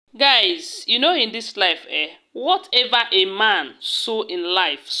Guys, you know in this life, whatever a man sow in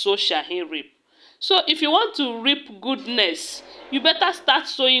life, so shall he reap. So if you want to reap goodness, you better start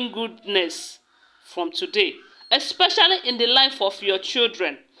sowing goodness from today, especially in the life of your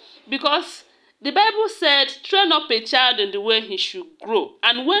children. Because the Bible said, train up a child in the way he should grow,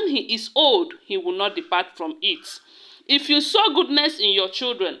 and when he is old, he will not depart from it. If you sow goodness in your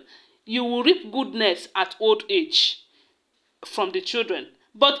children, you will reap goodness at old age from the children.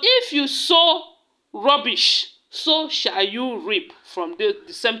 But if you sow rubbish, so shall you reap from the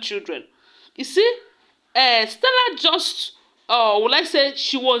same children. You see, Stella just, will I say,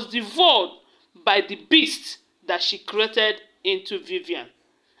 she was devoured by the beast that she created into Vivian.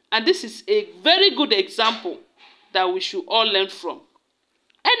 And this is a very good example that we should all learn from.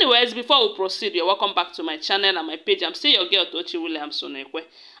 Anyways, before we proceed, you're welcome back to my channel and my page. I'm still your girl, Tochi Williams Onekwe.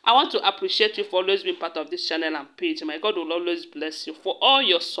 I want to appreciate you for always being part of this channel and page. My God will always bless you for all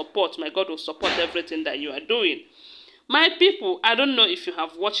your support. My God will support everything that you are doing. My people, I don't know if you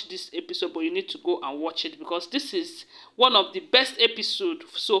have watched this episode, but you need to go and watch it because this is one of the best episodes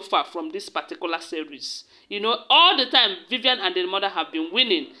so far from this particular series. You know, all the time, Vivian and the mother have been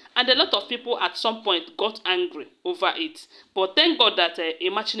winning, and a lot of people at some point got angry over it. But thank God that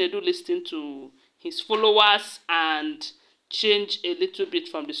Chinedu listened to his followers and changed a little bit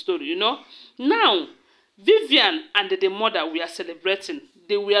from the story, you know. Now, Vivian and the mother, we are celebrating.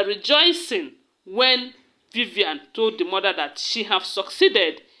 They were rejoicing when Vivian told the mother that she have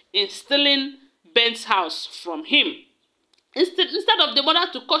succeeded in stealing Ben's house from him. Instead of the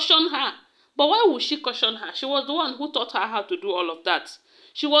mother to caution her. But why would she caution her? She was the one who taught her how to do all of that.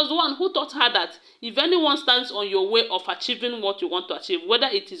 She was the one who taught her that if anyone stands on your way of achieving what you want to achieve, whether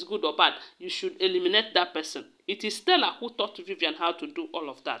it is good or bad, you should eliminate that person. It is Stella who taught Vivian how to do all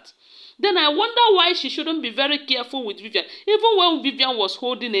of that. Then I wonder why she shouldn't be very careful with Vivian. Even when Vivian was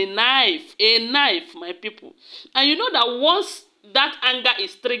holding a knife, my people. And you know that once that anger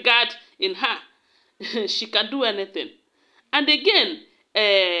is triggered in her, she can do anything. And again,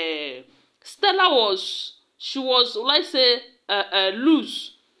 Stella was, let's say,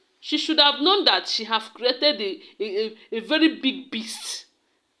 loose. She should have known that she have created a very big beast.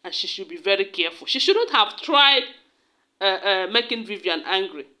 And she should be very careful. She shouldn't have tried making Vivian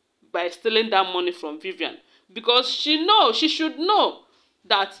angry by stealing that money from Vivian. Because she should know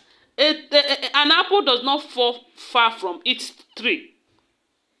that an apple does not fall far from its tree.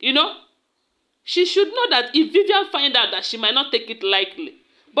 You know? She should know that if Vivian find out that she might not take it lightly.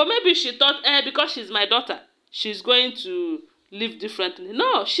 But maybe she thought, because she's my daughter, she's going to live differently.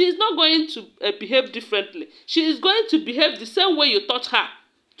 No, she's not going to behave differently. She is going to behave the same way you taught her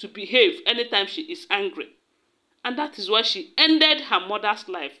to behave anytime she is angry. And that is why she ended her mother's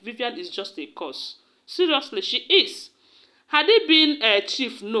life. Vivian is just a cause. Seriously, she is. Had it been a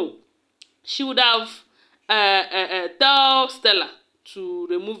chief, no, she would have tell Stella to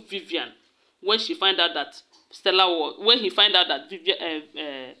remove Vivian when she find out that he find out that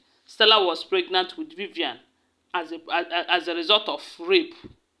Stella was pregnant with Vivian as a result of rape.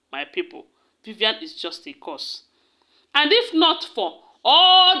 My people, Vivian is just a cause. And if not for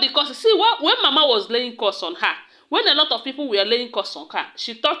all the causes, see, when Mama was laying curse on her, when a lot of people were laying curse on her,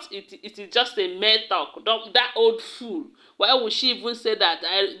 she thought it is just a mere talk. That old fool. Why would she even say that?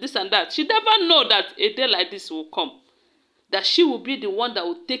 This and that. She never know that a day like this will come. That she will be the one that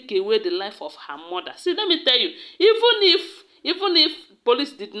will take away the life of her mother. See, let me tell you, even if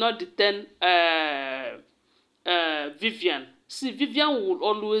police did not detain Vivian, see, Vivian will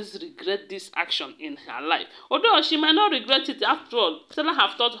always regret this action in her life. Although she might not regret it after all. Stella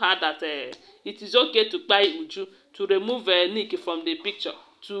have taught her that it is okay to buy Uju, to remove Nick from the picture,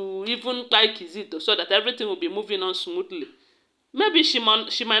 to even buy Kizito, so that everything will be moving on smoothly. Maybe she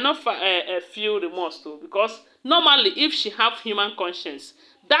might not feel remorse though, because normally if she have human conscience,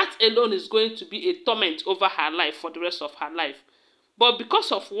 that alone is going to be a torment over her life for the rest of her life. But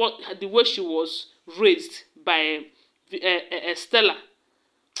because of the way she was raised by Stella,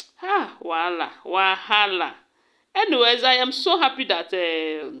 wahala. Anyways, I am so happy that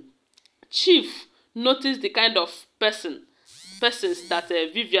Chief noticed the kind of persons that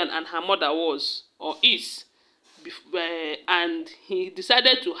Vivian and her mother was or is. And he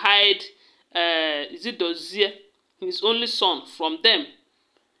decided to hide Dozie, his only son, from them.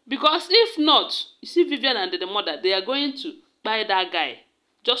 Because if not, you see, Vivian and the mother, they are going to buy that guy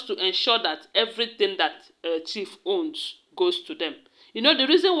just to ensure that everything that Chief owns goes to them. You know, the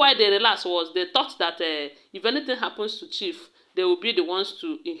reason why they relaxed was they thought that if anything happens to Chief, they will be the ones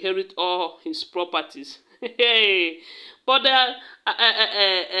to inherit all his properties. But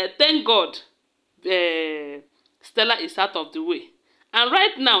thank God, Stella is out of the way. And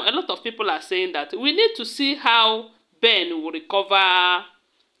right now, a lot of people are saying that we need to see how Ben will recover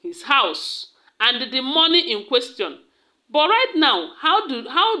his house and the money in question. But right now, how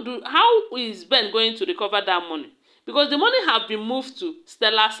is Ben going to recover that money? Because the money have been moved to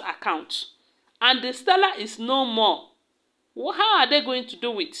Stella's account, and the Stella is no more. How are they going to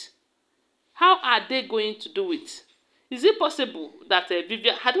do it? How are they going to do it? Is it possible that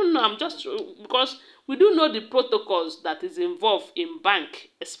Vivian, I don't know, I'm just, because we do know the protocols that is involved in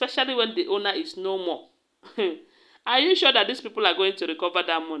bank, especially when the owner is no more. Are you sure that these people are going to recover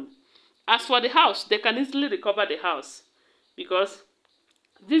that money? As for the house, they can easily recover the house, because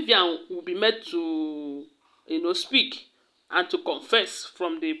Vivian will be made to, speak and to confess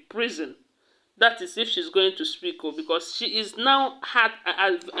from the prison. That is if she's going to speak, because she is now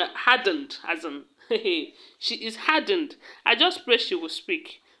hardened, as in, she is hardened. I just pray she will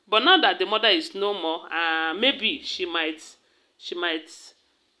speak. But now that the mother is no more, maybe she might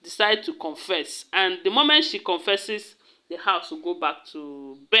decide to confess. And the moment she confesses, the house will go back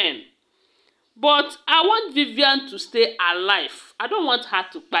to Ben. But I want Vivian to stay alive. I don't want her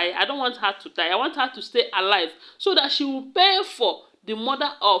to die. I don't want her to die. I want her to stay alive so that she will pay for the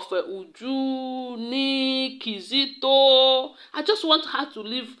mother of Uju, Nick, Kizito. I just want her to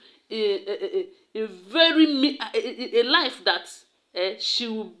live a very a life that she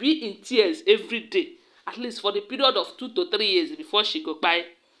will be in tears every day, at least for the period of 2 to 3 years before she go by.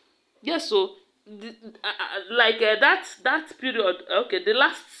 Yes, so that period, okay, the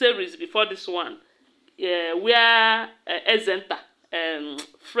last series before this one, where Ezenta,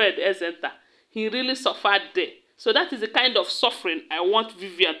 Fred Ezenta, he really suffered there. So that is the kind of suffering I want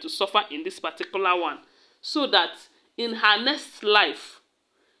Vivian to suffer in this particular one, so that in her next life,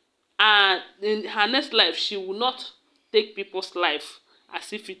 she will not take people's life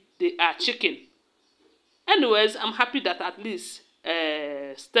as if they are chicken. Anyways, I'm happy that at least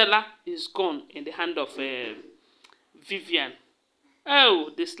Stella is gone in the hand of Vivian. Oh,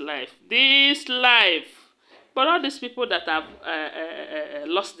 this life. But all these people that have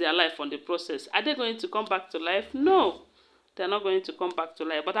lost their life on the process, are they going to come back to life? No, they're not going to come back to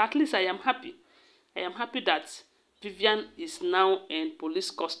life. But at least I am happy. I am happy that Vivian is now in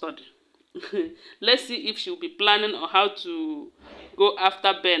police custody. Let's see if she'll be planning on how to go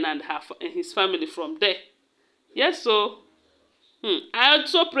after Ben and his family from there. Yes, so I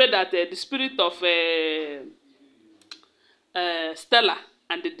also pray that the spirit of Stella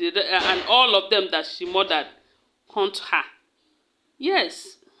and and all of them that she murdered haunt her.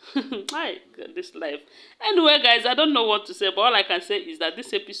 Yes. My God, this life. Anyway, guys, I don't know what to say, but all I can say is that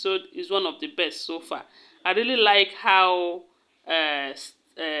this episode is one of the best so far. I really like how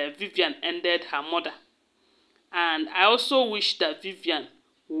Vivian ended her mother. And I also wish that Vivian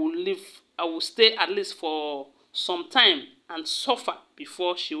will live, I will stay at least for some time and suffer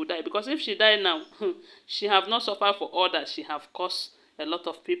before she will die. Because if she die now, she have not suffered for all that she have caused a lot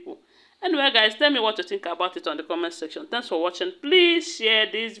of people. Anyway, guys, tell me what you think about it on the comment section. Thanks for watching. Please share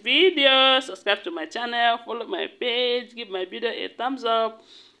this video, subscribe to my channel, follow my page, give my video a thumbs up.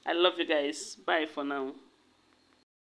 I love you guys. Bye for now.